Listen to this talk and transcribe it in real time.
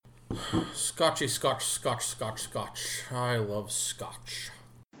Scotchy, scotch, scotch, scotch, scotch. I love scotch.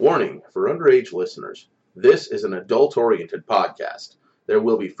 Warning for underage listeners. This is an adult-oriented podcast. There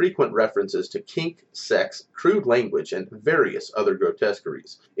will be frequent references to kink, sex, crude language, and various other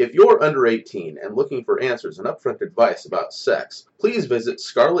grotesqueries. If you're under 18 and looking for answers and upfront advice about sex, please visit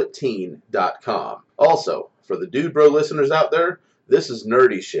scarletteen.com. Also, for the dude bro listeners out there, this is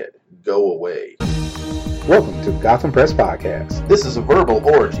nerdy shit. Go away. Welcome to Gotham Press Podcast. This is a verbal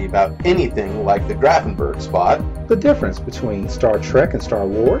orgy about anything like the Grafenberg spot, The difference between Star Trek and Star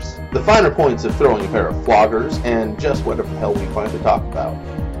Wars, the finer points of throwing a pair of floggers, and just whatever the hell we find to talk about.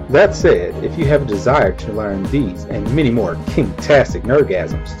 That said, if you have a desire to learn these and many more kinktastic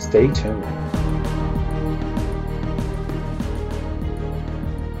nerdgasms, stay tuned.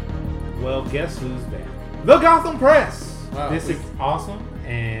 Well, guess who's back? The Gotham Press! Wow. This is awesome,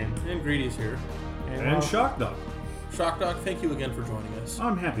 and Greedy's here. well, Shock Dog. Shock Dog, thank you again for joining us.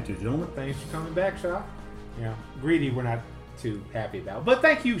 I'm happy to, gentlemen. thanks for coming back, Shock. Yeah, Greedy we're not too happy about, but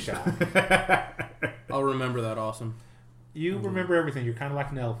thank you, Shock. I'll remember that. Awesome. You remember everything. You're kind of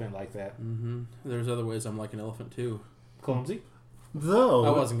like an elephant like that. There's other ways I'm like an elephant too. Clumsy. Though,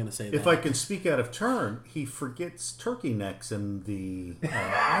 I wasn't going to say that. if I can speak out of turn, he forgets turkey necks in the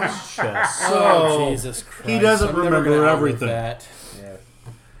ice chest. So Oh, Jesus Christ. he doesn't I'm never remember gonna outlive everything. That. Yeah.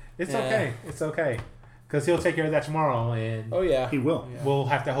 It's Yeah. okay. It's okay. Because he'll take care of that tomorrow, and Oh, yeah. he will. Yeah. we'll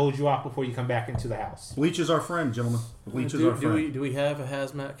have to hold you off before you come back into the house. Bleach is our friend, gentlemen. Bleach is our friend. Do we have a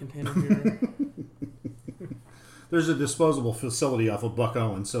hazmat container here? There's a disposable facility off of Buck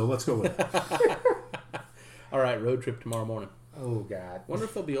Owen, so let's go with it. All right, road trip tomorrow morning. Oh, God. Wonder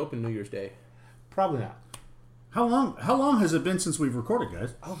if they'll be open New Year's Day. Probably not. How long has it been since we've recorded,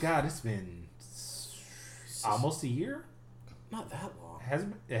 guys? Oh, God, it's been almost a year? Not that long.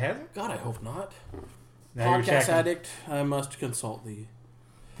 It hasn't? God, I hope not. Now you're Podcast checking. addict, I must consult thee.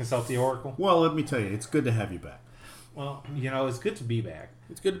 Consult the Oracle. Well, let me tell you, it's good to have you back. Well, it's good to be back.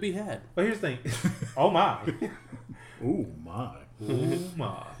 It's good to be had. But here's the thing. Oh, my. Oh my! Oh,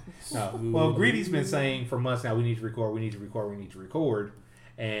 my. No. Well, Greedy's been saying for months now, we need to record, we need to record, we need to record.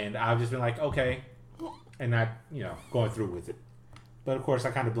 And I've just been like, okay. And not, going through with it. But, of course,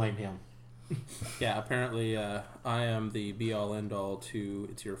 I kind of blame him. Yeah, apparently I am the be-all, end-all to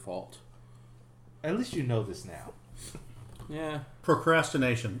it's your fault. At least you know this now. Yeah.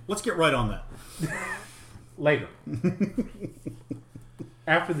 Procrastination. Let's get right on that. Later.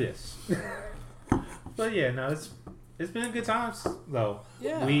 After this. But, yeah, no, it's been good times, though.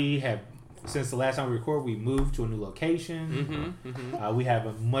 Yeah. We have, since the last time we recorded, we moved to a new location. We have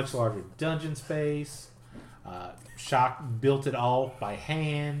a much larger dungeon space. Shock built it all by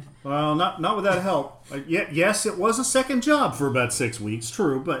hand. Well, not without help. Yes, it was a second job for about 6 weeks,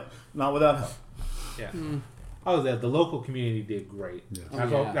 true, but not without help. Yeah. Oh, the local community did great.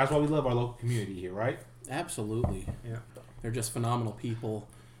 Yeah. That's why we love our local community here, right? Absolutely. Yeah. They're just phenomenal people.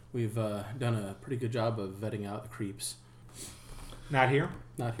 We've done a pretty good job of vetting out the creeps. Not here.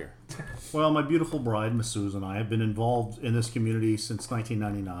 Not here. Well, my beautiful bride, Miss Susan, and I have been involved in this community since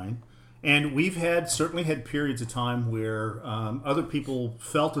 1999. And we've certainly had periods of time where other people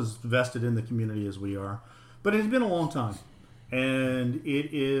felt as vested in the community as we are. But it's been a long time. And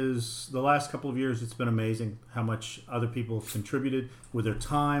it is, the last couple of years, it's been amazing how much other people have contributed with their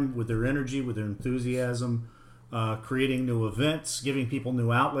time, with their energy, with their enthusiasm, creating new events, giving people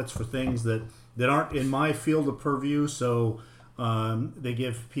new outlets for things that aren't in my field of purview. So they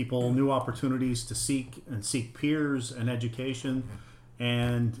give people new opportunities to seek peers and education.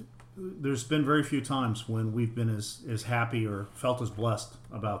 And there's been very few times when we've been as happy or felt as blessed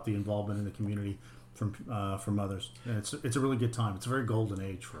about the involvement in the community from others. And it's a really good time. It's a very golden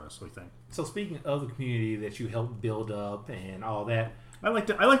age for us, we think. So speaking of the community that you helped build up and all that, I like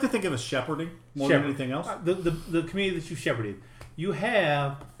to think of it as shepherding more than anything else. The community that you shepherded, you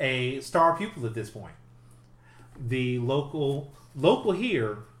have a star pupil at this point. The local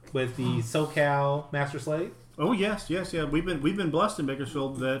here with the SoCal Master Slave. Oh yes. We've been blessed in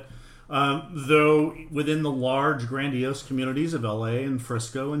Bakersfield that though within the large grandiose communities of LA and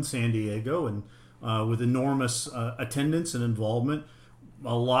Frisco and San Diego and with enormous attendance and involvement,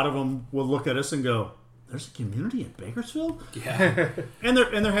 a lot of them will look at us and go, "There's a community in Bakersfield?" Yeah. and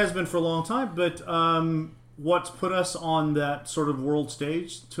there has been for a long time. But what's put us on that sort of world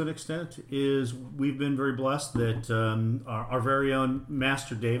stage to an extent is we've been very blessed that our very own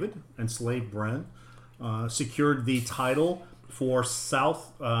Master David and Slave Bren secured the title for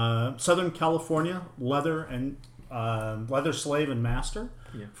Southern California leather and Leather Slave and Master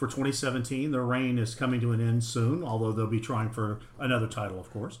for 2017. Their reign is coming to an end soon, although they'll be trying for another title, of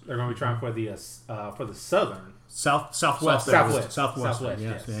course. They're going to be trying for the Southern. Southwest. Southwest,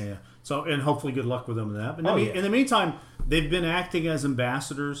 yes. yes. Yeah. So, and hopefully good luck with them in that. But Yeah. in the meantime, they've been acting as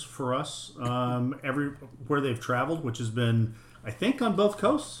ambassadors for us everywhere they've traveled, which has been, I think, on both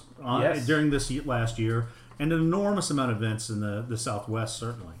coasts during this last year, and an enormous amount of events in the Southwest,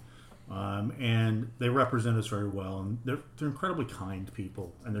 certainly. And they represent us very well, and they're incredibly kind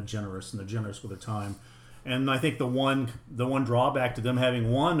people, and they're generous with their time. And I think the one drawback to them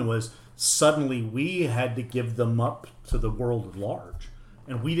having won was suddenly we had to give them up to the world at large,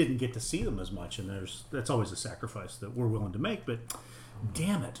 and we didn't get to see them as much. And that's always a sacrifice that we're willing to make. But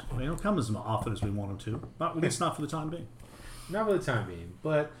damn it, they don't come as often as we want them to. But at least not for the time being. Not for the time being,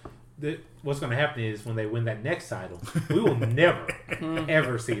 but. What's going to happen is when they win that next title, we will never,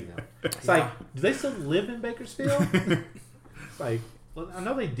 ever see them. It's like, do they still live in Bakersfield? It's like, well, I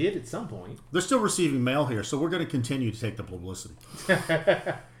know they did at some point. They're still receiving mail here, so we're going to continue to take the publicity.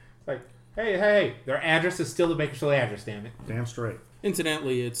 It's like, hey, their address is still the Bakersfield address, damn it. Damn straight.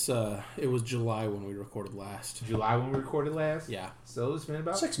 Incidentally, it was July when we recorded last. July when we recorded last? Yeah. So it's been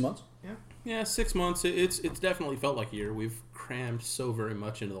about 6 months. Yeah, 6 months. It's definitely felt like a year. We've crammed so very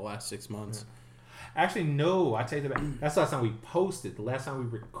much into the last 6 months. Actually, no. I take that back. That's the last time we posted. The last time we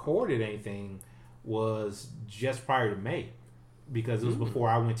recorded anything was just prior to May, because it was before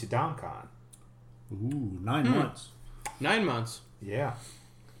I went to DomCon. Ooh, 9 months. 9 months. Yeah.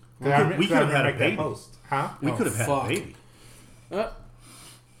 We could have had a baby. Post. Huh? We could have had a baby.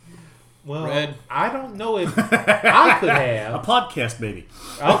 Well, Red. I don't know if I could have. A podcast baby.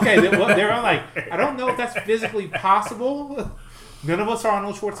 Okay, they're like, I don't know if that's physically possible. None of us are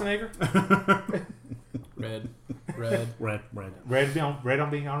Arnold Schwarzenegger. Red. Red on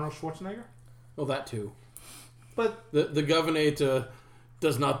being Arnold Schwarzenegger? Well, that too. But the governor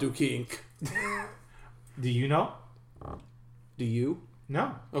does not do kink. do you know? Do you?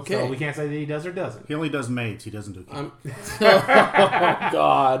 No. Okay. So we can't say that he does or doesn't. He only does maids. He doesn't do kink. Oh,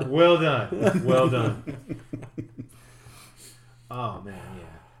 God. Well done. Oh, man, yeah.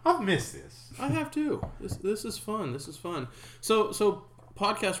 I've missed this. I have too. This is fun. So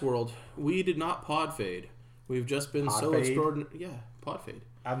podcast world, we did not pod fade. We've just been so extraordinary. Yeah, pod fade.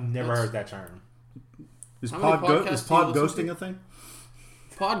 I've never heard that term. Is How pod many podcasts do you listen ghosting to? a thing?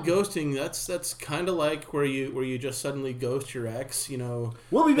 Pod ghosting, that's kind of like where you just suddenly ghost your ex, you know.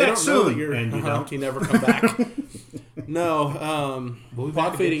 We'll be They back don't know that soon. you're, And you don't. you never come back. No, We'll be back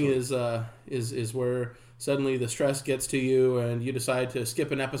pod fading eventually. is where suddenly the stress gets to you and you decide to skip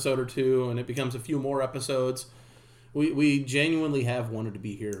an episode or two and it becomes a few more episodes. We genuinely have wanted to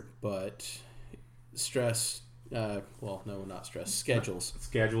be here, but stress, well, no, not stress,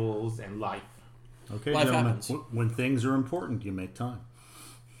 Schedules and life. Okay, Life gentlemen. happens. When things are important, you make time.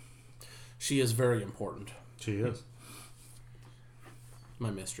 She is very important. She is.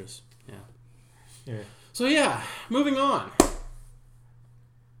 My mistress. Yeah. Yeah. So yeah, moving on.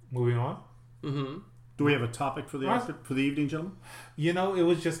 Moving on. Mm-hmm. Do we have a topic for the evening, gentlemen? You know, it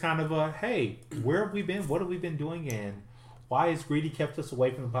was just kind of a, hey, where have we been? What have we been doing? And why has Greedy kept us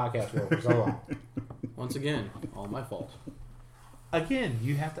away from the podcast world for so long? Once again, all my fault. Again,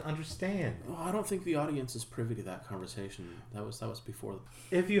 you have to understand. Oh, I don't think the audience is privy to that conversation. That was before.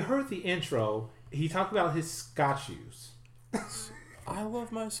 If you heard the intro, he talked about his Scotch use. I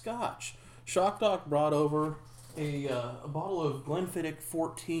love my Scotch. Shock Doc brought over a bottle of Glenfiddich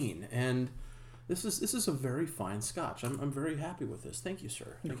 14, and this is a very fine Scotch. I'm very happy with this. Thank you,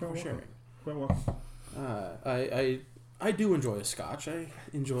 sir. Thank you for sharing. Quite well. I do enjoy a Scotch. I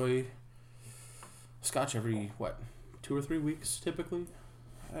enjoy Scotch every 2 or 3 weeks typically.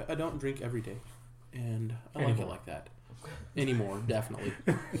 I don't drink every day, and I like it like that. Anymore, definitely.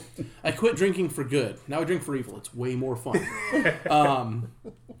 I quit drinking for good. Now I drink for evil. It's way more fun.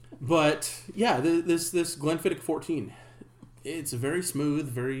 But yeah, this Glenfiddich 14, it's very smooth,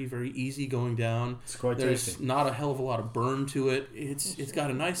 very very easy going down. It's quite There's tasty. not a hell of a lot of burn to it. It's got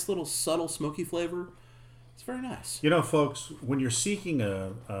a nice little subtle smoky flavor. It's very nice. You know, folks, when you're seeking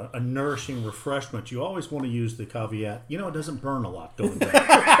a nourishing refreshment, you always want to use the caveat, it doesn't burn a lot going down.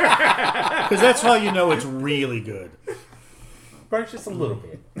 Because that's how you know it's really good. Burns just a little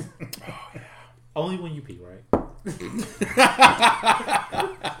bit. Oh, yeah. Only when you pee, right?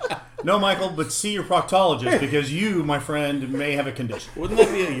 No, Michael, but see your proctologist because you, my friend, may have a condition. Wouldn't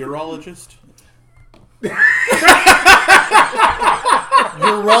that be a urologist?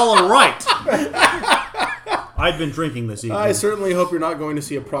 You're all right. I've been drinking this evening. I certainly hope you're not going to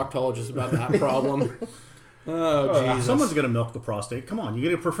see a proctologist about that problem. Oh, Jesus. Someone's going to milk the prostate. Come on, you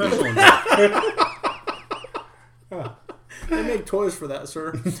get a professional involved. They make toys for that,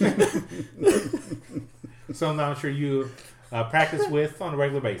 sir. Something I'm sure you practice with on a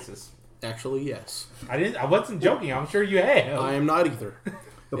regular basis. Actually, yes. I wasn't joking. I'm sure you have. I am not either.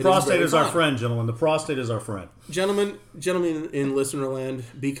 The prostate is our friend, gentlemen. The prostate is our friend. Gentlemen in listener land,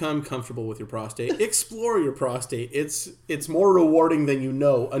 become comfortable with your prostate. Explore your prostate. It's more rewarding than you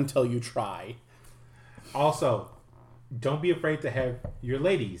know until you try. Also, don't be afraid to have your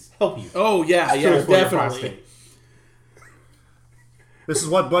ladies help you. Oh, yeah, definitely. This is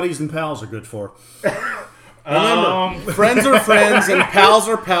what buddies and pals are good for. Remember, friends are friends and pals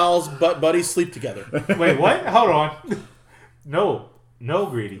are pals, but buddies sleep together. Wait, what? Hold on. No,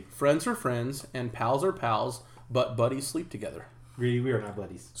 Greedy. Friends are friends and pals are pals, but buddies sleep together. Greedy, we are not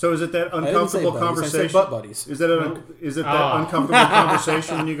buddies. So is it that uncomfortable conversation? I said butt buddies. Is it that uncomfortable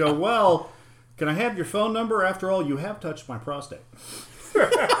conversation when you go, well, can I have your phone number? After all, you have touched my prostate.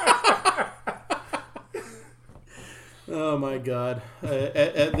 Oh my God!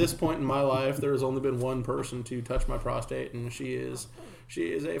 At this point in my life, there has only been one person to touch my prostate, and she is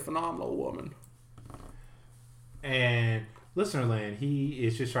a phenomenal woman. And Listenerland, he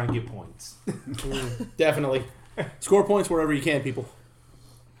is just trying to get points. Definitely, score points wherever you can, people.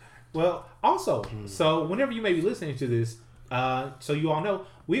 Well, also, so whenever you may be listening to this, so you all know,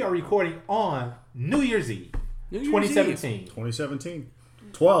 we are recording on New Year's Eve, 2017. 2017.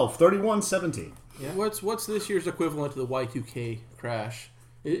 12/31/17. Yeah. What's this year's equivalent to the Y2K crash?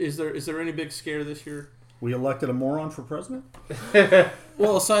 Is there any big scare this year? We elected a moron for president?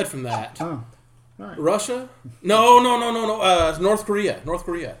 Well, aside from that, Oh, all right. Russia? No. North Korea.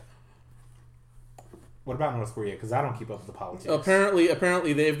 What about North Korea? Because I don't keep up with the politics.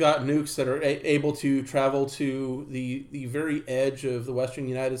 Apparently, they've got nukes that are able to travel to the very edge of the western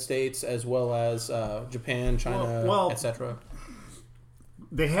United States, as well as Japan, China, etc.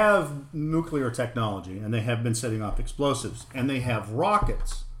 They have nuclear technology, and they have been setting off explosives, and they have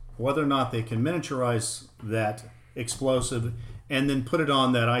rockets. Whether or not they can miniaturize that explosive and then put it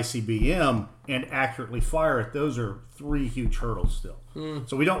on that ICBM and accurately fire it, those are 3 huge hurdles still.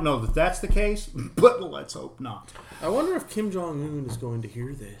 So we don't know that that's the case, but let's hope not. I wonder if Kim Jong-un is going to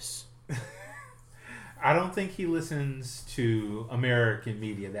hear this. I don't think he listens to American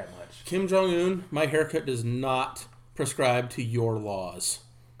media that much. Kim Jong-un, my haircut does not prescribe to your laws.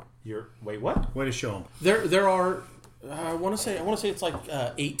 Wait, what? Way to show him. There are, I want to say it's like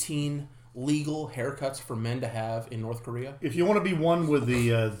 18 legal haircuts for men to have in North Korea. If you want to be one with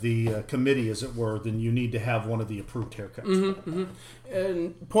the committee, as it were, then you need to have one of the approved haircuts.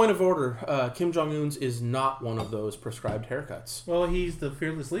 And point of order, Kim Jong-un's is not one of those prescribed haircuts. Well, he's the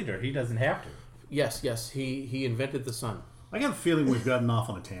fearless leader. He doesn't have to. Yes, he invented the sun. I got a feeling we've gotten off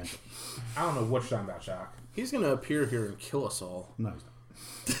on a tangent. I don't know what you're talking about, Shock. He's going to appear here and kill us all. No,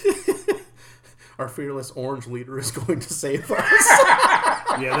 he's not. Our fearless orange leader is going to save us.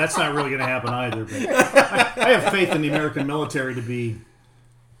 Yeah, that's not really going to happen either. But I have faith in the American military to be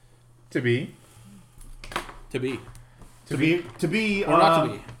Or not to be.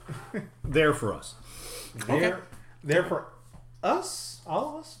 there for us. There for us?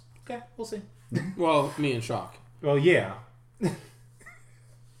 All of us? Okay, we'll see. Well, me and Shock. Well, yeah.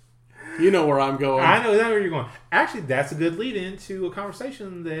 You know where I'm going. I know exactly where you're going. Actually, that's a good lead into a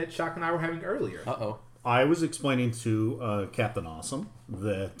conversation that Shock and I were having earlier. Uh-oh. I was explaining to Captain Awesome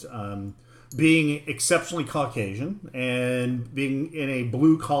that being exceptionally Caucasian and being in a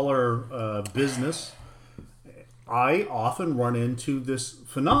blue-collar business, I often run into this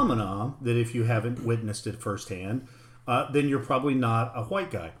phenomenon that if you haven't witnessed it firsthand, then you're probably not a white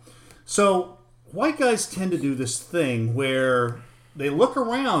guy. So white guys tend to do this thing where they look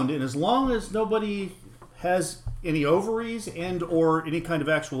around, and as long as nobody has any ovaries and or any kind of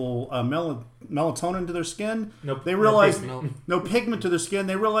actual melatonin to their skin, they realize no pigment to their skin.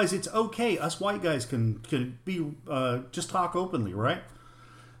 They realize it's okay. Us white guys can be just talk openly, right?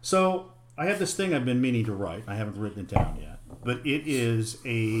 So I have this thing I've been meaning to write. I haven't written it down yet, but it is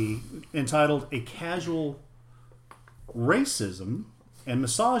entitled "A Casual Racism and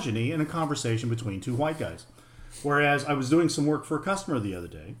Misogyny in a Conversation Between Two White Guys." Whereas I was doing some work for a customer the other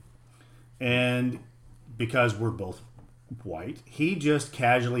day, and because we're both white, he just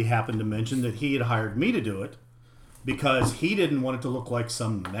casually happened to mention that he had hired me to do it because he didn't want it to look like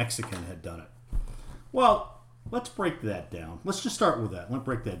some Mexican had done it. Well, let's break that down. Let's just start with that. Let's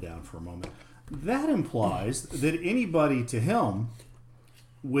break that down for a moment. That implies that anybody to him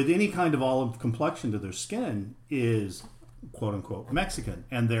with any kind of olive complexion to their skin is quote-unquote Mexican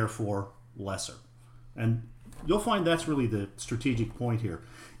and therefore lesser. And you'll find that's really the strategic point here,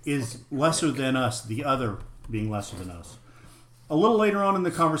 is lesser than us, the other being lesser than us. A little later on in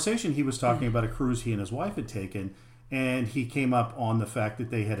the conversation, he was talking about a cruise he and his wife had taken, and he came up on the fact that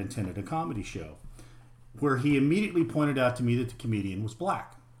they had attended a comedy show, where he immediately pointed out to me that the comedian was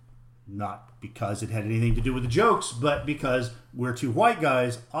black. Not because it had anything to do with the jokes, but because we're two white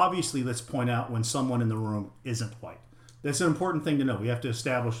guys. Obviously, let's point out when someone in the room isn't white. That's an important thing to know. We have to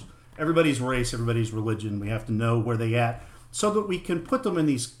establish everybody's race, everybody's religion. We have to know where they at so that we can put them in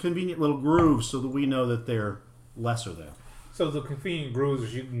these convenient little grooves so that we know that they're lesser than. So the convenient grooves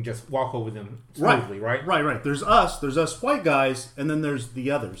is you can just walk over them smoothly, right? Right. There's us white guys, and then there's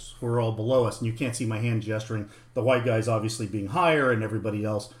the others who are all below us, and you can't see my hand gesturing. The white guys obviously being higher, and everybody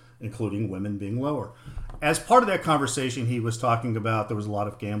else, including women, being lower. As part of that conversation, he was talking about there was a lot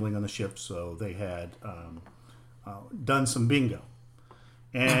of gambling on the ship, so they had done some bingo.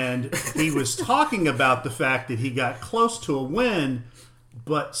 And he was talking about the fact that he got close to a win,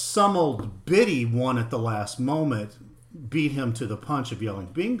 but some old biddy won at the last moment, beat him to the punch of yelling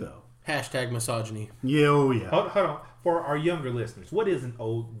bingo. Hashtag misogyny. Yeah, oh yeah. Hold on. For our younger listeners, what is an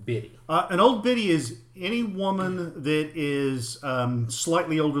old biddy? An old biddy is any woman that is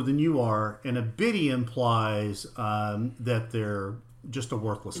slightly older than you are, and a biddy implies that they're just a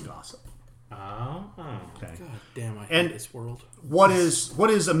worthless gossip. Oh. Okay. God damn, I hate this world. What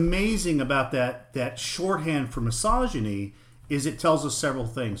is amazing about that shorthand for misogyny is it tells us several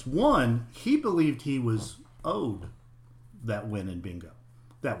things. One, he believed he was owed that win in bingo.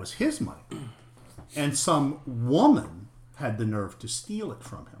 That was his money. And some woman had the nerve to steal it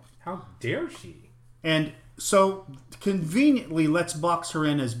from him. How dare she? And so, conveniently, let's box her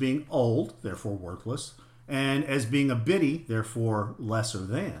in as being old, therefore worthless, and as being a biddy, therefore lesser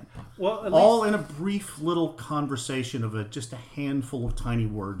than. Well, all in a brief little conversation of just a handful of tiny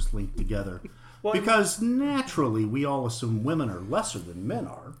words linked together. Well, because naturally, we all assume women are lesser than men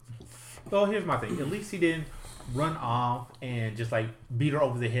are. Well, here's my thing. At least he didn't run off and just like beat her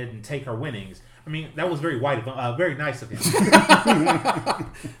over the head and take her winnings. I mean, that was very white of him, very nice of him.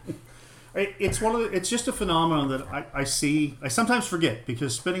 It's just a phenomenon that I see. I sometimes forget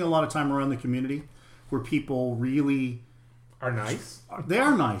because spending a lot of time around the community where people really are nice. They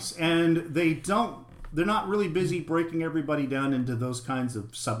are nice, and they're not really busy breaking everybody down into those kinds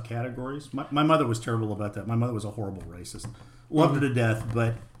of subcategories. My mother was terrible about that. My mother was a horrible racist. Loved her to death,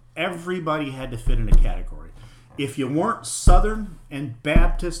 but everybody had to fit in a category. If you weren't Southern and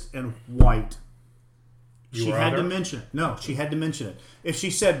Baptist and white, she had to mention it. No, she had to mention it. If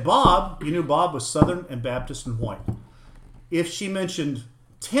she said Bob, you knew Bob was Southern and Baptist and white. If she mentioned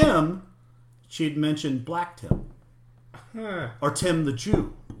Tim, she'd mention Black Tim. Or Tim the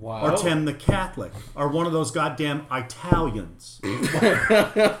Jew. Wow. Or Tim the Catholic. Or one of those goddamn Italians.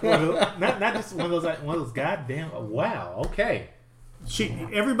 not just one of those goddamn... Wow, okay.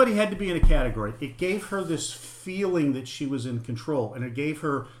 Everybody had to be in a category. It gave her this feeling that she was in control, and it gave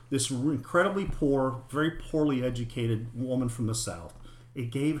her this incredibly poor, very poorly educated woman from the South. It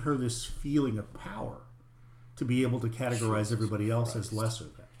gave her this feeling of power to be able to categorize everybody else as lesser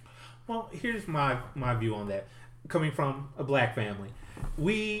than. Well, here's my view on that. Coming from a black family,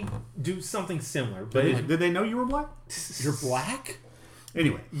 we do something similar. But did they know you were black? You're black?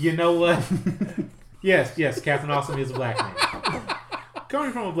 Anyway, you know what? Yes, Captain Awesome is a black man.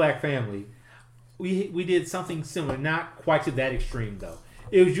 Coming from a black family, we did something similar, not quite to that extreme though.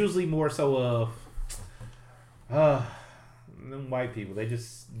 It was usually more so of them white people. They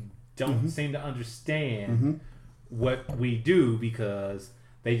just don't seem to understand what we do because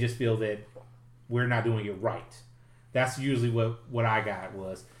they just feel that we're not doing it right. That's usually what I got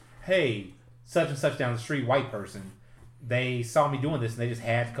was, hey, such and such down the street, white person, they saw me doing this and they just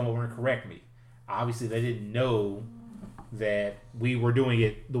had to come over and correct me. Obviously, they didn't know that we were doing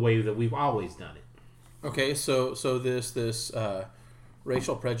it the way that we've always done it. Okay, so this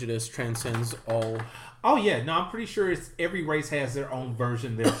racial prejudice transcends all. Oh yeah, no, I'm pretty sure every race has their own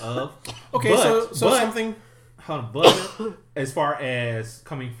version thereof. Okay, but something. But as far as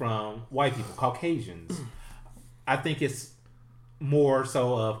coming from white people, Caucasians, I think it's more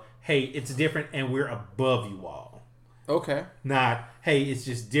so of, hey, it's different and we're above you all. Okay. Not, hey, it's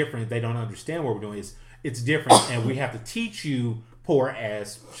just different. They don't understand what we're doing. It's different and we have to teach you, poor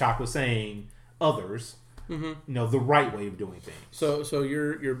as Shock was saying, others, the right way of doing things. So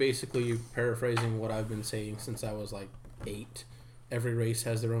you're basically paraphrasing what I've been saying since I was like 8. Every race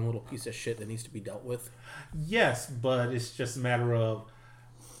has their own little piece of shit that needs to be dealt with. Yes, but it's just a matter of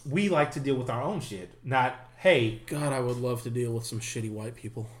we like to deal with our own shit, not, hey... God, I would love to deal with some shitty white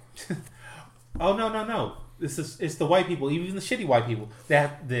people. Oh, no. It's the white people, even the shitty white people,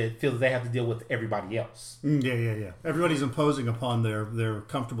 that feel that they have to deal with everybody else. Yeah. Everybody's imposing upon their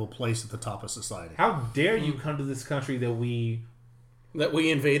comfortable place at the top of society. How dare you come to this country that we That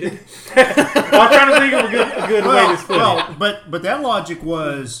we invaded? I'm trying to think of a good way to split it. But that logic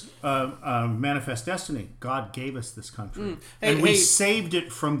was manifest destiny. God gave us this country. And we saved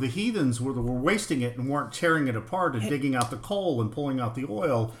it from the heathens who were wasting it and weren't tearing it apart and digging out the coal and pulling out the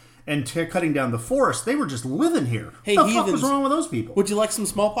oil and cutting down the forest. They were just living here. Hey, what the fuck was wrong with those people? Would you like some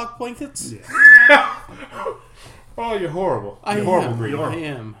smallpox blankets? Yeah. Oh, you're horrible. You're horrible, Greedy. I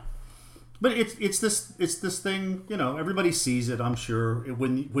am. But it's this thing, everybody sees it, I'm sure.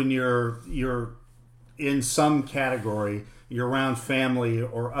 When you're in some category, you're around family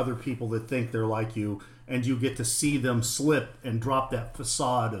or other people that think they're like you, and you get to see them slip and drop that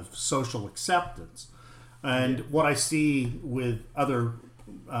facade of social acceptance. And what I see with other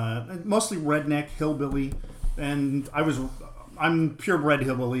mostly redneck, hillbilly, and I'm purebred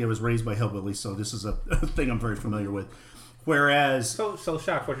hillbilly. I was raised by hillbilly, so this is a thing I'm very familiar with. Whereas... So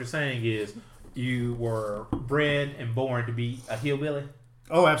Shock, what you're saying is you were bred and born to be a hillbilly?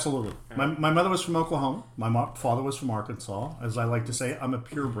 Oh, absolutely. My mother was from Oklahoma. My father was from Arkansas. As I like to say, I'm a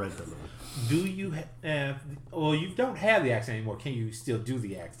purebred hillbilly. Do you have... well, you don't have the accent anymore. Can you still do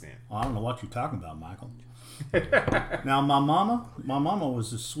the accent? Well, I don't know what you're talking about, Michael. Now, my mama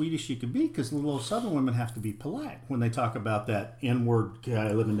was as sweet as she could be, because little Southern women have to be polite when they talk about that N-word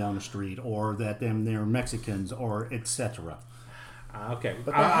guy living down the street, or that they're Mexicans, or etc. Okay,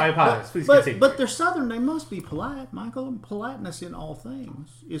 but I apologize. Please continue. But they're Southern. They must be polite, Michael. And politeness in all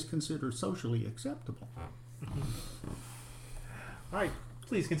things is considered socially acceptable. All right,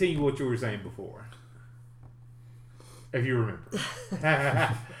 please continue what you were saying before, if you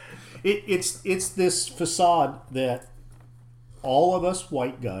remember. It's this facade that all of us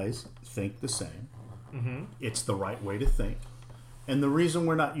white guys think the same. Mm-hmm. It's the right way to think. And the reason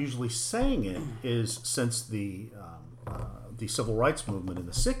we're not usually saying it is since the civil rights movement in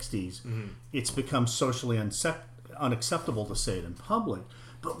the 60s, it's become socially unacceptable to say it in public.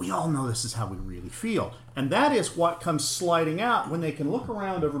 But we all know this is how we really feel. And that is what comes sliding out when they can look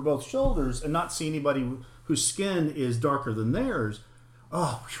around over both shoulders and not see anybody whose skin is darker than theirs.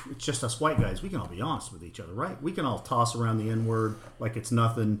 Oh, it's just us white guys. We can all be honest with each other, right? We can all toss around the N-word like it's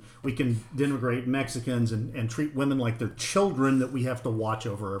nothing. We can denigrate Mexicans and treat women like they're children that we have to watch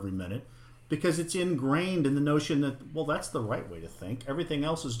over every minute, because it's ingrained in the notion that, well, that's the right way to think. Everything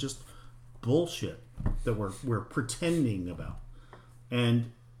else is just bullshit that we're pretending about.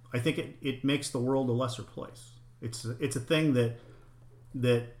 And I think it makes the world a lesser place. It's a thing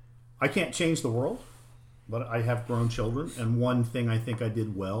that I can't change the world. But I have grown children, and one thing I think I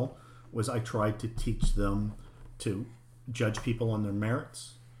did well was I tried to teach them to judge people on their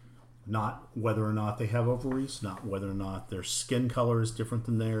merits, not whether or not they have ovaries, not whether or not their skin color is different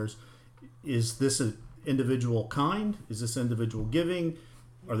than theirs. Is this an individual kind? Is this individual giving?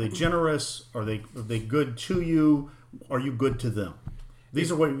 Are they generous? Are they good to you? Are you good to them? This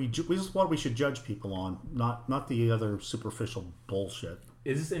is what we should judge people on, not the other superficial bullshit.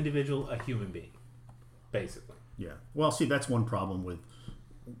 Is this individual a human being? Basically. Yeah. Well, see, that's one problem with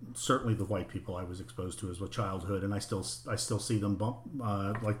certainly the white people I was exposed to as a childhood, and I still see them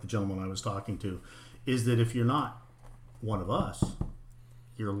like the gentleman I was talking to, is that if you're not one of us,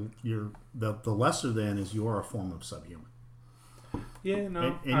 you're the lesser than is you're a form of subhuman. Yeah,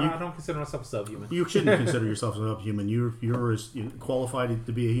 no, I don't consider myself a subhuman. You shouldn't consider yourself a subhuman. You're as qualified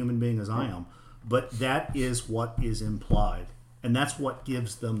to be a human being as I am, but that is what is implied, and that's what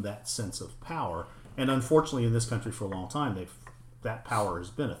gives them that sense of power. And unfortunately, in this country for a long time, that power has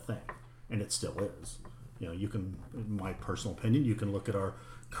been a thing, and it still is. You can, in my personal opinion, you can look at our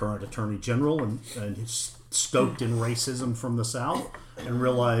current Attorney General and he's stoked in racism from the South, and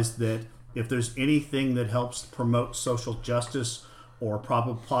realize that if there's anything that helps promote social justice or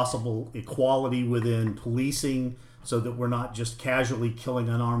possible equality within policing, so that we're not just casually killing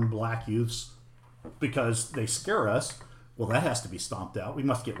unarmed black youths because they scare us, well, that has to be stomped out. We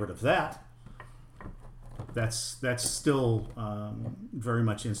must get rid of that. That's still very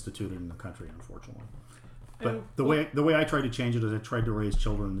much instituted in the country, unfortunately. But the way I tried to change it is I tried to raise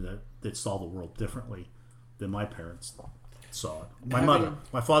children that saw the world differently than my parents saw it.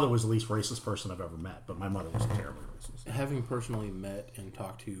 My father was the least racist person I've ever met, but my mother was terribly racist. Having personally met and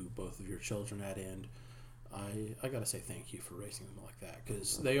talked to both of your children at end, I gotta say thank you for raising them like that,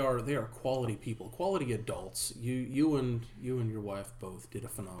 because they are quality people, quality adults. You and your wife both did a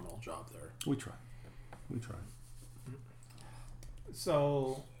phenomenal job there. We tried.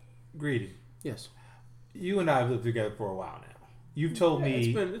 So, Greedy. Yes. You and I have lived together for a while now. You've told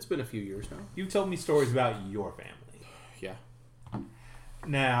me it's been a few years now. You've told me stories about your family. Yeah.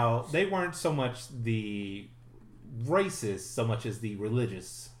 Now, they weren't so much the racist so much as the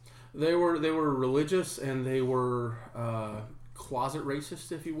religious. They were religious, and they were closet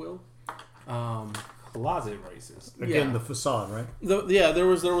racist, if you will. Closet racist. Again, the facade, right? There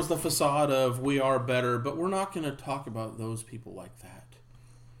was the facade of we are better, but we're not going to talk about those people like that.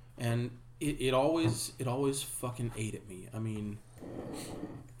 And it always fucking ate at me. I mean,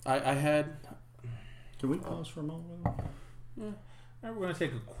 I had. Can we pause for a moment? Yeah. All right, we're going to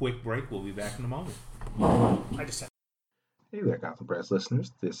take a quick break. We'll be back in a moment. Hey there, Gotham Press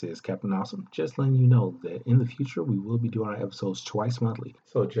listeners. This is Captain Awesome. Just letting you know that in the future we will be doing our episodes twice monthly.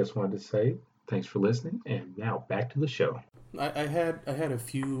 So just wanted to say thanks for listening, and now back to the show. I had a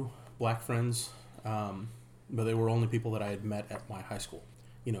few black friends, but they were only people that I had met at my high school.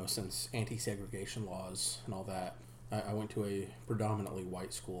 You know, since anti-segregation laws and all that, I went to a predominantly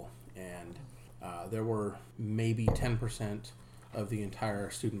white school, and there were maybe 10% of the entire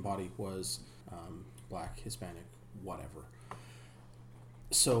student body was black, Hispanic, whatever.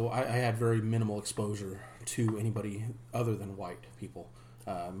 So I had very minimal exposure to anybody other than white people.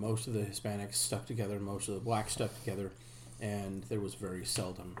 Most of the Hispanics stuck together, most of the blacks stuck together, and there was very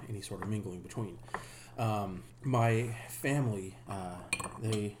seldom any sort of mingling between. My family,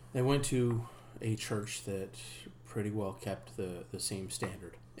 they went to a church that pretty well kept the same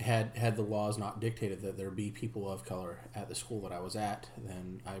standard. Had the laws not dictated that there be people of color at the school that I was at,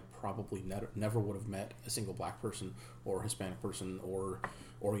 then I probably never would have met a single black person or Hispanic person or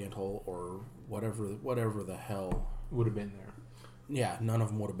Oriental or whatever the hell would have been there. Yeah, none of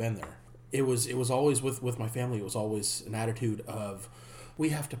them would have been there. It was always with my family. It was always an attitude of we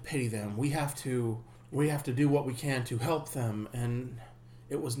have to pity them. We have to do what we can to help them, and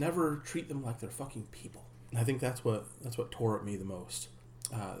it was never treat them like they're fucking people. And I think that's what tore at me the most.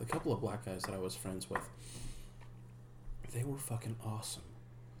 The couple of black guys that I was friends with, they were fucking awesome.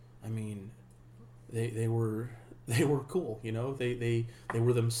 I mean, they were cool, you know. They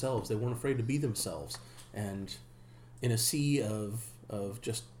were themselves. They weren't afraid to be themselves. And in a sea of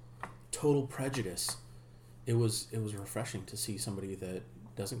just total prejudice, it was refreshing to see somebody that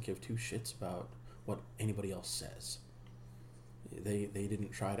doesn't give two shits about what anybody else says. They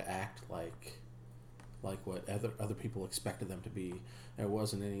didn't try to act like what other people expected them to be. There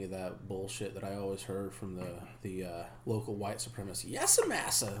wasn't any of that bullshit that I always heard from the local white supremacy. Yes,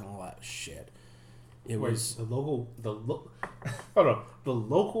 massa, and all that shit. Was the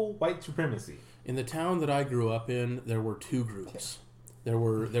local white supremacy. In the town that I grew up in, there were two groups. There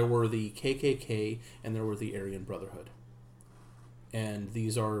were the KKK and there were the Aryan Brotherhood. And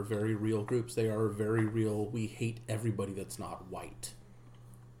these are very real groups. They are very real. We hate everybody that's not white.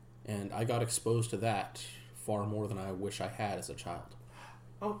 And I got exposed to that far more than I wish I had as a child.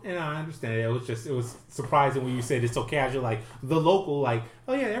 Oh, and I understand it. It was surprising when you said it so casual, like the local, like,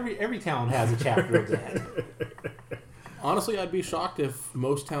 oh yeah, every town has a chapter of that. Honestly, I'd be shocked if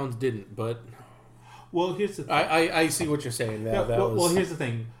most towns didn't, but well, here's the thing. I see what you're saying. Well, here's the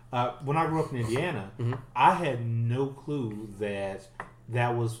thing. When I grew up in Indiana, mm-hmm. I had no clue that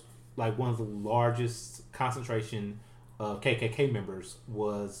was like one of the largest concentration of KKK members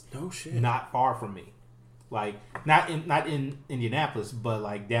was not far from me. Like not in Indianapolis, but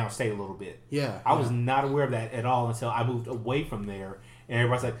like downstate a little bit. Yeah, I was not aware of that at all until I moved away from there. And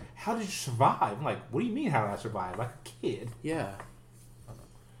everybody's like, "How did you survive?" I'm like, "What do you mean? How did I survive? Like a kid?" Yeah.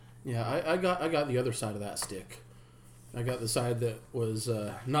 Yeah, I got the other side of that stick. I got the side that was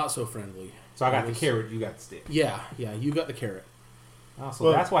not so friendly. So I got the carrot. You got the stick. Yeah, you got the carrot. Oh,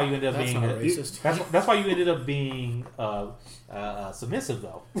 so that's why you ended up that's being not racist. That's why you ended up being submissive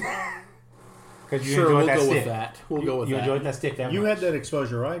though. Because you sure, enjoyed we'll that go stick. with that. We'll go with that. You enjoyed that stick that You much. had that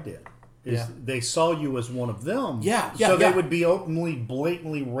exposure I did. They saw you as one of them. Yeah. So they would be openly,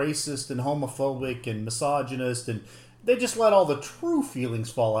 blatantly racist and homophobic and misogynist, and they just let all the true feelings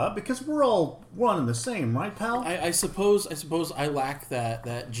fall out because we're all one and the same, right, pal? I suppose I lack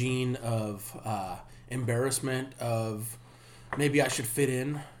that gene of embarrassment of maybe I should fit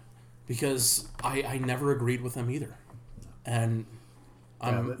in because I never agreed with them either. And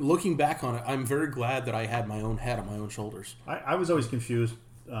looking back on it, I'm very glad that I had my own head on my own shoulders. I was always confused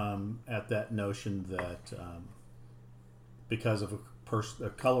at that notion that because of a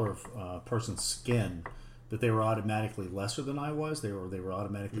color of a person's skin, that they were automatically lesser than I was. They were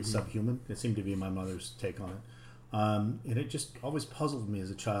automatically subhuman. It seemed to be my mother's take on it. And it just always puzzled me as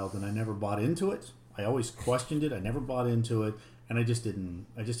a child, and I never bought into it. I always questioned it. I never bought into it, and I just didn't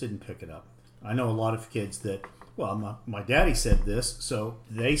pick it up. I know a lot of kids that, well, my daddy said this, so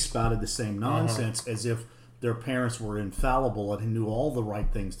they spouted the same nonsense as if their parents were infallible and knew all the right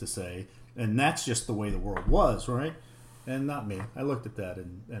things to say, and that's just the way the world was, right? And not me. I looked at that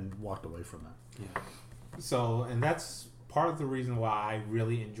and walked away from that. Yeah. So, and that's part of the reason why I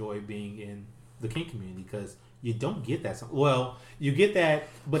really enjoy being in the kink community, because You don't get that. Well, you get that,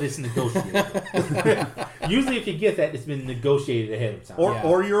 but it's negotiated. Usually, if you get that, it's been negotiated ahead of time.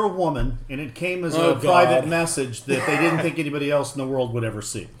 Or you're a woman, and it came as a private message that they didn't think anybody else in the world would ever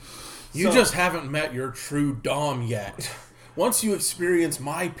see. You just haven't met your true dom yet. Once you experience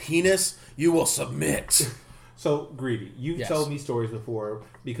my penis, you will submit. So, Greedy, you've told me stories before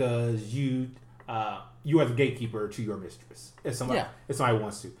because you are the gatekeeper to your mistress. If somebody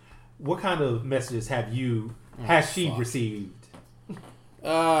wants to. What kind of messages has she received?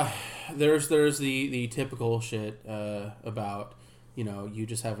 There's the typical shit about, you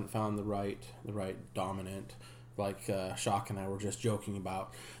just haven't found the right dominant, like Shock and I were just joking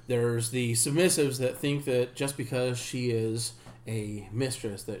about. There's the submissives that think that just because she is a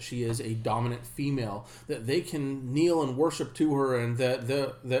mistress, that she is a dominant female, that they can kneel and worship to her, and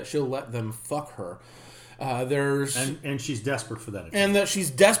that she'll let them fuck her. And she's desperate for that attention. And that she's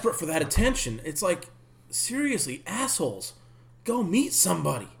desperate for that attention. It's like, seriously, assholes, go meet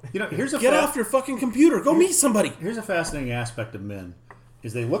somebody. Get off your fucking computer. Go meet somebody. Here's a fascinating aspect of men,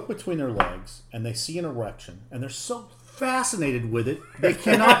 is they look between their legs and they see an erection, and they're so fascinated with it, they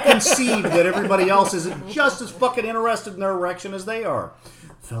cannot conceive that everybody else isn't just as fucking interested in their erection as they are.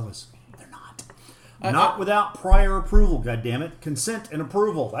 Fellas, they're not. Not without prior approval, goddammit. Consent and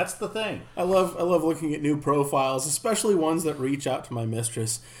approval. That's the thing. I love looking at new profiles, especially ones that reach out to my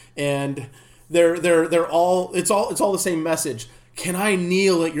mistress, and they're all it's all the same message. Can I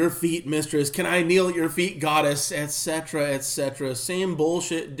kneel at your feet, mistress? Can I kneel at your feet, goddess? Etc. etc. Same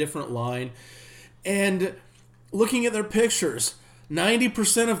bullshit, different line. And looking at their pictures,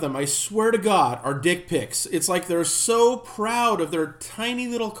 90% of them, I swear to God, are dick pics. It's like they're so proud of their tiny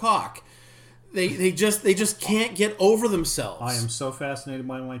little cock. They just can't get over themselves. I am so fascinated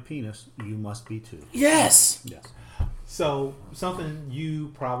by my penis. You must be too. Yes. Yes. So, something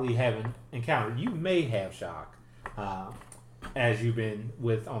you probably haven't encountered. You may have, Shock, as you've been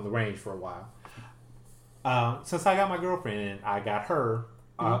on the range for a while. Since I got my girlfriend and I got her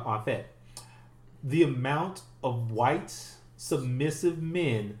on FET, the amount of white submissive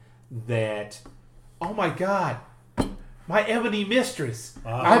men that, oh my God, my ebony mistress,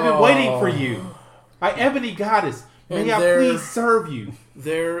 I've been waiting for you. My ebony goddess, may I please serve you?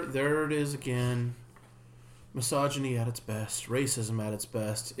 There it is again. Misogyny at its best, racism at its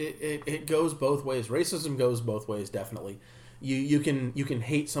best. It goes both ways. Racism goes both ways, definitely. You can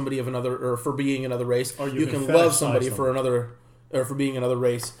hate somebody of another, or for being another race, or you can love somebody for another, or for being another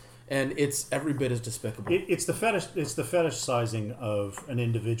race, and it's every bit as despicable. It's the fetishizing of an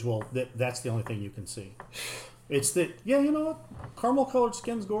individual. That's the only thing you can see. It's that, you know what? Caramel colored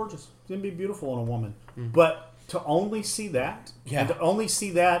skin's gorgeous. It's gonna be beautiful in a woman, but to only see that, and to only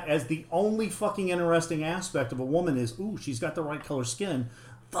see that as the only fucking interesting aspect of a woman is, ooh, she's got the right color skin.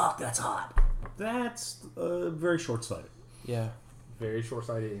 Fuck, that's hot. That's very short-sighted. Yeah, very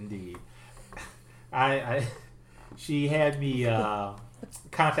short-sighted indeed. She had me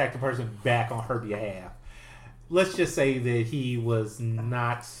contact the person back on her behalf. Let's just say that he was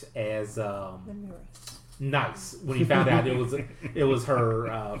not as nice when he found out it was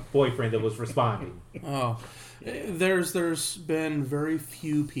her boyfriend that was responding. Oh, there's been very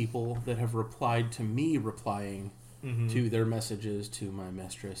few people that have replied to me replying to their messages to my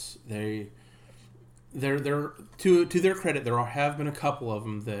mistress. They're to their credit, there have been a couple of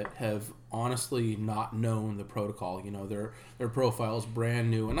them that have honestly not known the protocol. You know, their profile is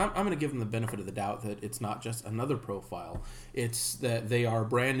brand new, and I'm going to give them the benefit of the doubt that it's not just another profile. It's that they are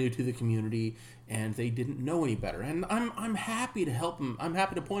brand new to the community and they didn't know any better. And I'm happy to help them. I'm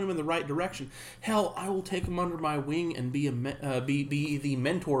happy to point them in the right direction. Hell, I will take them under my wing and be the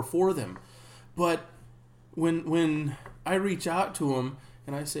mentor for them. But when I reach out to them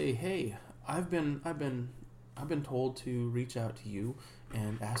and I say, hey, I've been told to reach out to you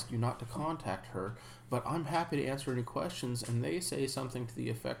and ask you not to contact her, but I'm happy to answer any questions, and they say something to the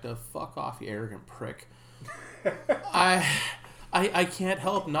effect of, fuck off, you arrogant prick. I can't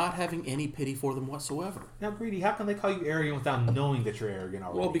help not having any pity for them whatsoever. Now, Greedy, how can they call you arrogant without knowing that you're arrogant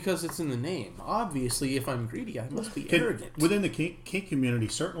already? Well, because it's in the name. Obviously, if I'm greedy, I must be arrogant. Within the kink community,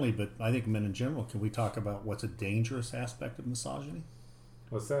 certainly, but I think men in general, can we talk about what's a dangerous aspect of misogyny?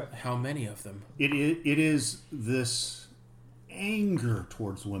 What's that? How many of them? It is this anger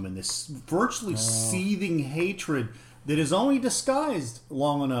towards women, this virtually seething hatred that is only disguised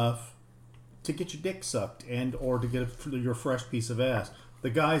long enough to get your dick sucked and or to get your fresh piece of ass. The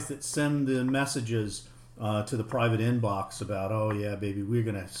guys that send the messages to the private inbox about, oh yeah, baby, we're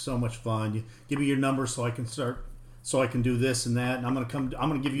gonna have so much fun. You give me your number so I can do this and that, and I'm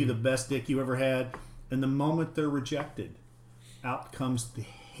gonna give you the best dick you ever had. And the moment they're rejected, out comes the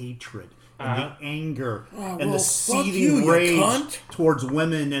hatred. and the anger and well, the seething rage towards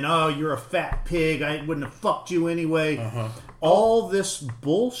women and, oh, you're a fat pig, I wouldn't have fucked you anyway. All this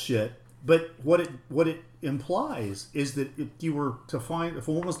bullshit, but what it implies is that if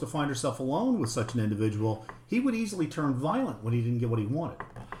a woman was to find herself alone with such an individual, he would easily turn violent when he didn't get what he wanted.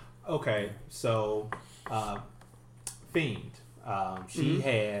 Okay, so Fiend, she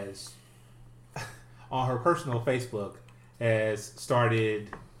has on her personal Facebook has started,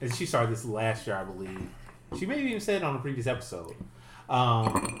 and she started this last year, I believe. She maybe even said it on a previous episode.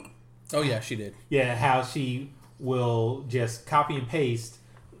 Oh yeah, she did. Yeah, how she will just copy and paste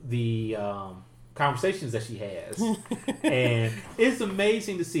the conversations that she has, and it's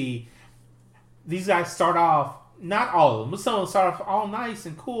amazing to see these guys start off. Not all of them, but some of them start off all nice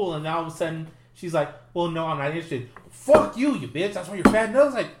and cool, and all of a sudden she's like, "Well, no, I'm not interested. Fuck you, you bitch. That's why you're fat." And I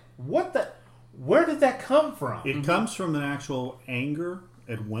was like, "What the? Where did that come from?" It comes from an actual anger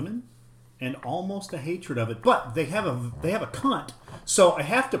at women and almost a hatred of it. But they have a cunt, so I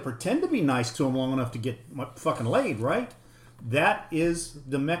have to pretend to be nice to him long enough to get my fucking laid, right? That is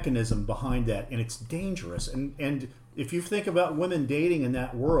the mechanism behind that, and it's dangerous. And if you think about women dating in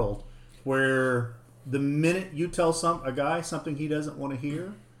that world, where the minute you tell a guy something he doesn't want to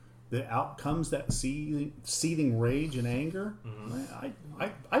hear, the out comes that seething rage and anger.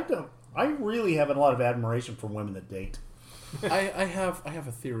 I really have a lot of admiration for women that date. I have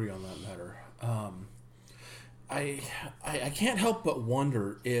a theory on that matter. I can't help but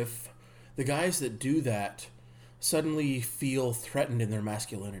wonder if the guys that do that suddenly feel threatened in their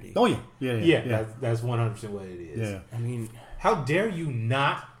masculinity. Oh yeah. That's 100% what it is. Yeah. I mean, how dare you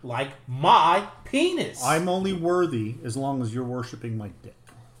not like my penis? I'm only worthy as long as you're worshiping my dick.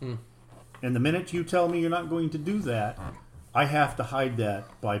 And the minute you tell me you're not going to do that, I have to hide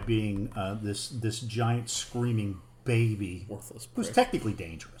that by being this giant screaming baby, worthless who's prick. technically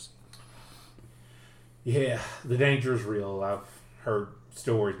dangerous. Yeah, the danger is real. I've heard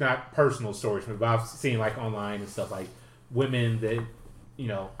stories, not personal stories, but I've seen like online and stuff, like women that, you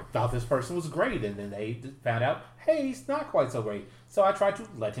know, thought this person was great, and then they found out, hey, he's not quite so great. So I tried to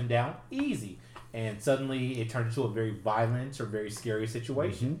let him down easy, and suddenly it turned into a very violent or very scary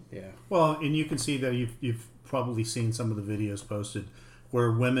situation. Yeah. Well, and you can see that you've probably seen some of the videos posted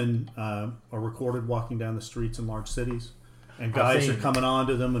where women are recorded walking down the streets in large cities. And guys are coming on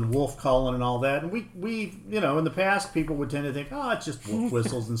to them and wolf calling and all that. And we you know, in the past, people would tend to think, oh, it's just wolf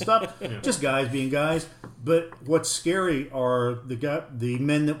whistles and stuff. Just guys being guys. But what's scary are the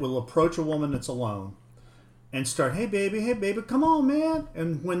men that will approach a woman that's alone and start, hey, baby, come on, man.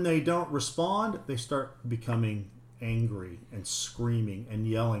 And when they don't respond, they start becoming angry and screaming and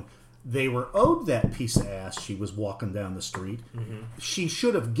yelling. They were owed that piece of ass she was walking down the street. She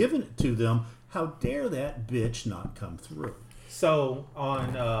should have given it to them. How dare that bitch not come through? So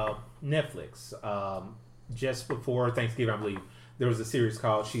on Netflix, just before Thanksgiving, I believe, there was a series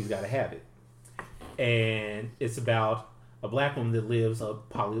called She's Gotta Have It. And it's about a black woman that lives a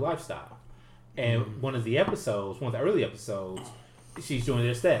poly lifestyle. And one of the early episodes, she's doing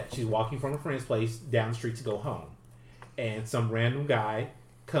just that. She's walking from her friend's place down the street to go home. And some random guy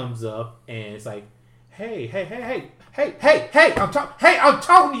comes up and it's like, hey, I'm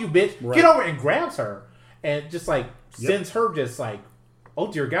talking to you, bitch. Right. Get over, and grabs her and just like sends her just like, oh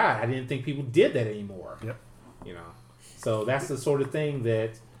dear God, I didn't think people did that anymore. Yep. You know, so that's the sort of thing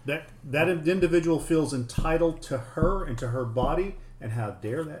that individual feels entitled to her and to her body, and how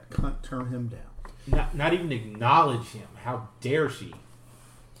dare that cunt turn him down? Not even acknowledge him. How dare she?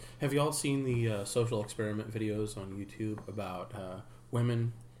 Have you all seen the social experiment videos on YouTube about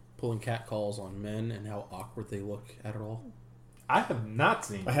women pulling catcalls on men and how awkward they look at it all? I have not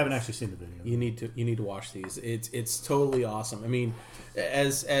seen. I haven't actually seen the video. You need to watch these. It's totally awesome. I mean,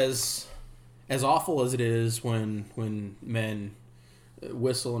 as awful as it is when men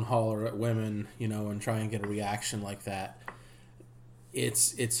whistle and holler at women, you know, and try and get a reaction like that,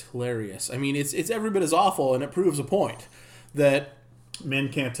 it's hilarious. I mean, it's every bit as awful, and it proves a point that men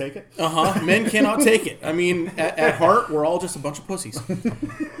can't take it. Men cannot take it. I mean, at heart, we're all just a bunch of pussies.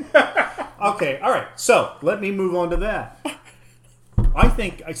 Okay, all right. So let me move on to that.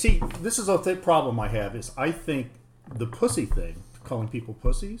 This is a problem I have, is I think the pussy thing, calling people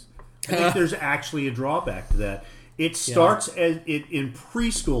pussies, I think there's actually a drawback to that. It starts in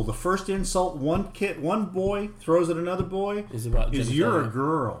preschool. The first insult one boy throws at another boy is you're a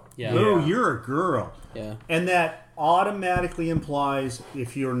girl. Yeah. Oh, you're a girl. Yeah. And that automatically implies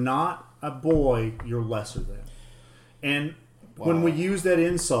if you're not a boy, you're lesser than. And when we use that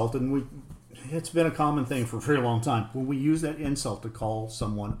insult, and it's been a common thing for a very long time, when we use that insult to call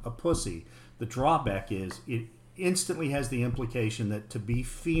someone a pussy, the drawback is it instantly has the implication that to be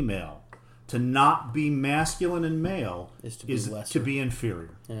female to not be masculine and male Is to be lesser. to be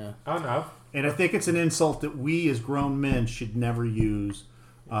inferior. Yeah. Oh no. And I think it's an insult that we as grown men should never use,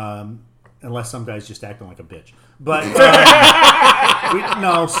 unless some guy's just acting like a bitch. But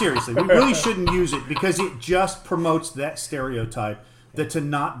no, seriously, we really shouldn't use it because it just promotes that stereotype that to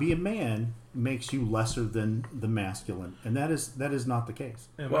not be a man makes you lesser than the masculine, and that is not the case.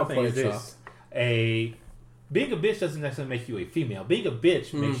 And Well my thing is played, this: being a bitch doesn't necessarily make you a female. Being a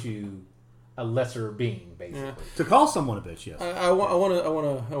bitch makes you a lesser being, basically. Yeah. To call someone a bitch, yes. I want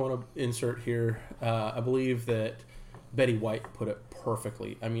to insert here. I believe that Betty White put it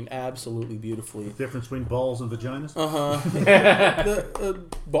perfectly. I mean, absolutely beautifully. Difference between balls and vaginas. The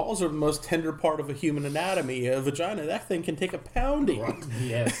balls are the most tender part of a human anatomy. A vagina, that thing can take a pounding.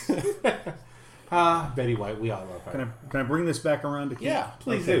 Yes. Betty White, we all love her. Can I bring this back around to Keith? Yeah,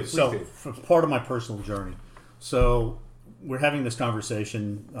 Please Okay, do. So, for part of my personal journey. So, we're having this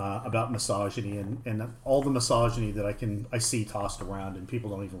conversation about misogyny and all the misogyny that I see tossed around, and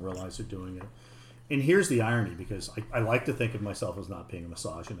people don't even realize they're doing it. And here's the irony, because I like to think of myself as not being a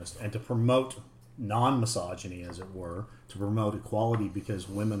misogynist, and to promote non-misogyny, as it were, to promote equality, because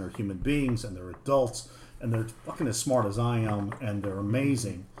women are human beings, and they're adults, and they're fucking as smart as I am, and they're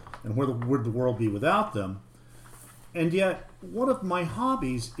amazing, and where would the world be without them? And yet, one of my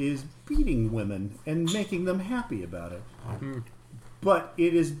hobbies is beating women and making them happy about it. But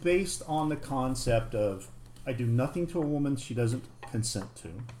it is based on the concept of, I do nothing to a woman she doesn't consent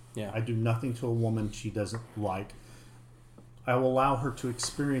to. Yeah. I do nothing to a woman she doesn't like. I will allow her to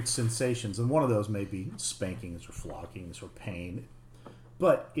experience sensations, and one of those may be spankings or floggings or pain.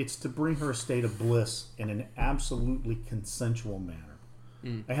 But it's to bring her a state of bliss in an absolutely consensual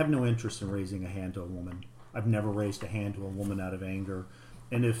manner. I have no interest in raising a hand to a woman. I've never raised a hand to a woman out of anger.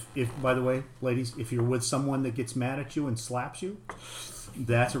 And if by the way, ladies, if you're with someone that gets mad at you and slaps you,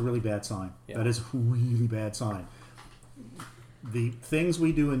 that's a really bad sign. Yeah. That is a really bad sign. The things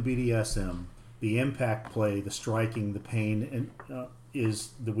we do in BDSM, the impact play, the striking, the pain, and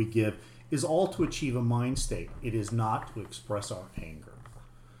that we give, is all to achieve a mind state. It is not to express our anger.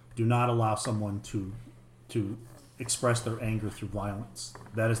 Do not allow someone to express their anger through violence.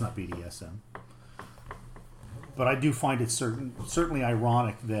 That is not BDSM. But I do find it certainly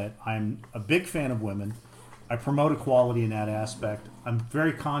ironic that I'm a big fan of women. I promote equality in that aspect. I'm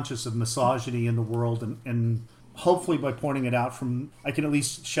very conscious of misogyny in the world, and hopefully by pointing it out, I can at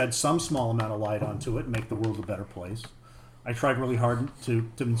least shed some small amount of light onto it and make the world a better place. I tried really hard to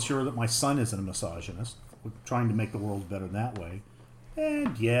ensure that my son isn't a misogynist. We're trying to make the world better that way.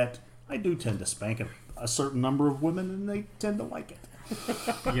 And yet, I do tend to spank a certain number of women, and they tend to like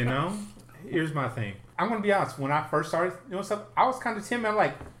it. You know, here's my thing. I'm going to be honest. When I first started doing stuff, I was kind of timid. I'm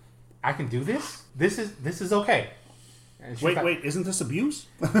like, I can do this? This is okay. Wait, isn't this abuse?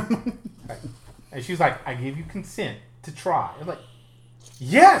 And she was like, I give you consent to try. I'm like,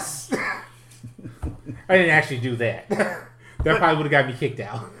 yes! I didn't actually do that. That probably would have got me kicked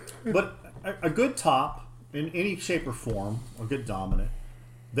out. But a good top, in any shape or form, a good dominant,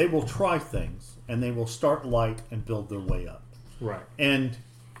 they will try things, and they will start light and build their way up. Right. And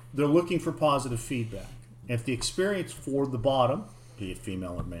they're looking for positive feedback. If the experience for the bottom, be it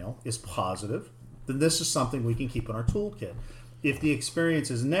female or male, is positive, then this is something we can keep in our toolkit. If the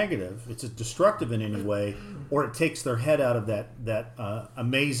experience is negative, it's destructive in any way, or it takes their head out of that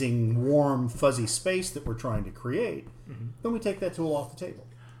amazing, warm, fuzzy space that we're trying to create, then we take that tool off the table.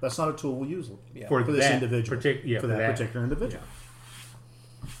 That's not a tool we'll use for this individual. For that particular individual.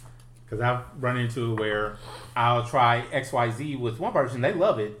 Because I've run into it where I'll try XYZ with one person, they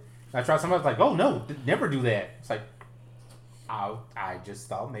love it. I try somebody like, oh no, never do that. It's like, I just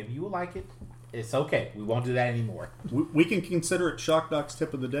thought maybe you would like it. It's okay. We won't do that anymore. We can consider it Shock Doc's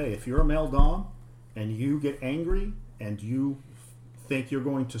tip of the day. If you're a male dom and you get angry and you think you're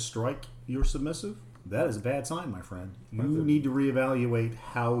going to strike your submissive, that is a bad sign, my friend. You need to reevaluate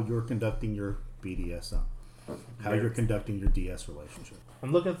how you're conducting your BDSM, how you're conducting your DS relationship.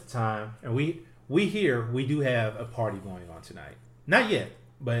 I'm looking at the time, and we do have a party going on tonight. Not yet,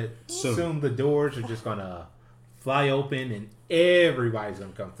 but soon the doors are just going to fly open and everybody's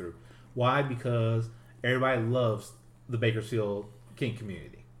going to come through. Why? Because everybody loves the Bakersfield kink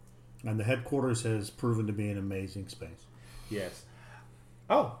community. And the headquarters has proven to be an amazing space. Yes.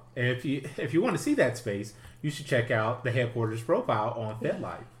 Oh, and if you want to see that space, you should check out the headquarters profile on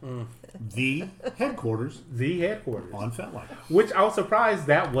FetLife. The headquarters. The headquarters. On FetLife. Which I was surprised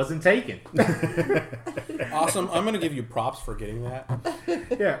that wasn't taken. Awesome. I'm going to give you props for getting that.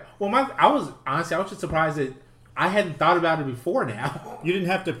 Yeah. Well, I was just surprised that I hadn't thought about it before now. You didn't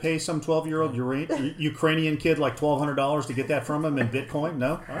have to pay some 12-year-old Ukrainian kid like $1,200 to get that from him in Bitcoin?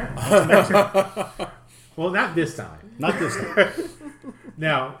 No? All right. That's amazing. Well, not this time. Not this time.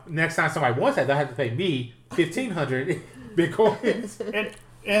 Now, next time somebody wants that, they'll have to pay me 1,500 Bitcoins.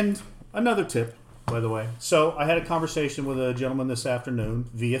 And another tip, by the way. So I had a conversation with a gentleman this afternoon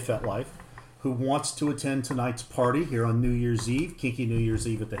via FetLife who wants to attend tonight's party here on New Year's Eve, Kinky New Year's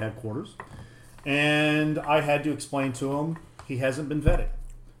Eve at the headquarters. And I had to explain to him he hasn't been vetted.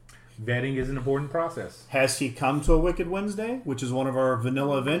 Vetting is an important process. Has he come to a Wicked Wednesday, which is one of our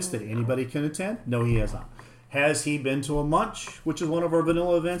vanilla events that anybody can attend? No, he has not. Has he been to a Munch, which is one of our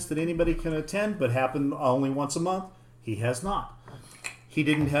vanilla events that anybody can attend but happen only once a month? He has not. He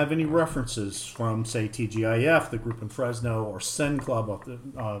didn't have any references from, say, TGIF, the group in Fresno, or Sen Club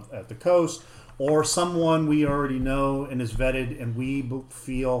at the coast, or someone we already know and is vetted and we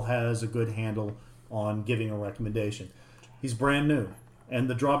feel has a good handle on giving a recommendation. He's brand new. And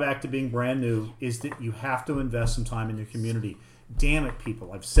the drawback to being brand new is that you have to invest some time in your community. Damn it,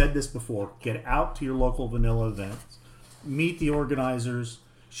 people. I've said this before. Get out to your local vanilla events. Meet the organizers.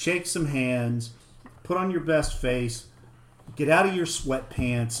 Shake some hands. Put on your best face. Get out of your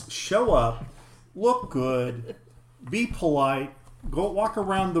sweatpants. Show up. Look good. Be polite. Go walk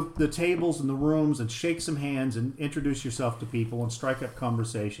around the tables and the rooms and shake some hands and introduce yourself to people and strike up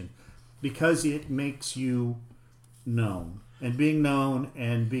conversation. Because it makes you known. And being known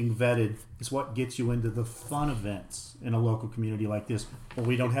and being vetted is what gets you into the fun events in a local community like this, where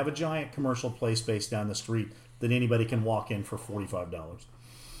we don't have a giant commercial play space down the street that anybody can walk in for $45.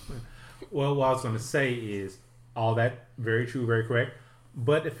 Well, what I was going to say is all that very true, very correct.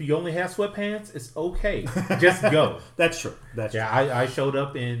 But if you only have sweatpants, it's okay. Just go. That's true. That's true. I showed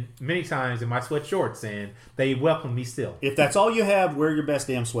up many times in my sweat shorts, and they welcomed me still. If that's all you have, wear your best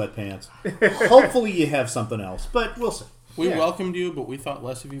damn sweatpants. Hopefully you have something else, but we'll see. We welcomed you, but we thought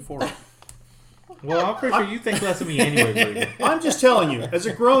less of you for it. Well, I'm pretty sure you think less of me anyway, Brady. I'm just telling you, as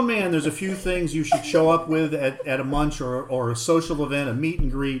a grown man, there's a few things you should show up with at a Munch or a social event, a meet and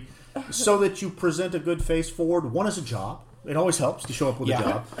greet, so that you present a good face forward. One is a job. It always helps to show up with a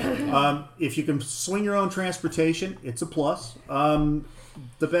job. If you can swing your own transportation, it's a plus.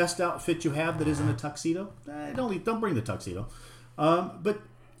 The best outfit you have that isn't a tuxedo, don't bring the tuxedo. But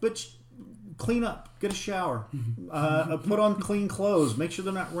clean up, get a shower, put on clean clothes, make sure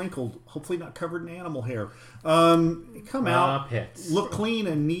they're not wrinkled, hopefully not covered in animal hair. Come out, pets. Look clean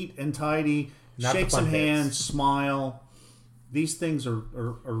and neat and tidy, shake some hands, smile. These things are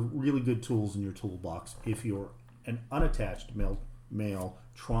really good tools in your toolbox if you're an unattached male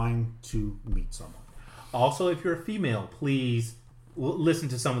trying to meet someone. Also, if you're a female, please listen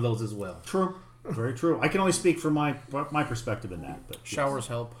to some of those as well. True. Very true. I can only speak from my perspective in that. But Showers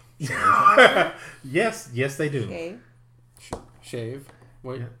help. Yes, they do. Shave.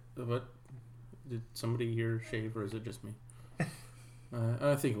 Wait, what? Did somebody here shave, or is it just me?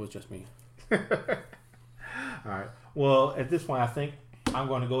 I think it was just me. All right. Well, at this point, I think I'm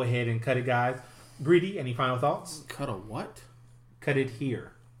going to go ahead and cut it, guys. Greedy, any final thoughts? Cut a what? Cut it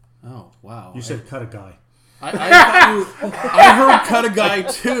here. Oh, wow. You said cut a guy. I heard cut a guy,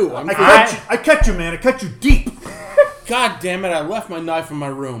 too. I cut you, man. I cut you deep. God damn it, I left my knife in my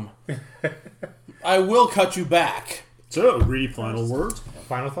room. I will cut you back. So, Greedy, final words?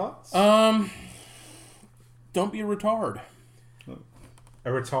 Final thoughts? Don't be a retard. A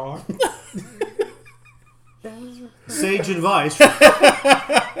retard? Sage advice.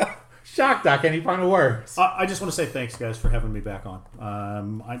 Shock Doc, any final words? I just want to say thanks, guys, for having me back on.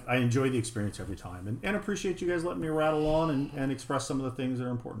 I enjoy the experience every time and appreciate you guys letting me rattle on and express some of the things that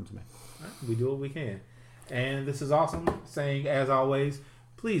are important to me. We do what we can. And this is awesome. Saying, as always,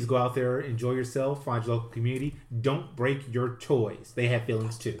 please go out there, enjoy yourself, find your local community. Don't break your toys. They have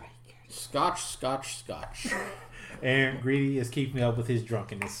feelings too. Scotch. And Greedy is keeping me up with his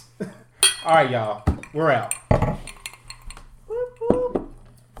drunkenness. All right, y'all. We're out. Whoop, whoop.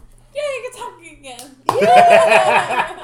 Yay, good talking again. Yeah!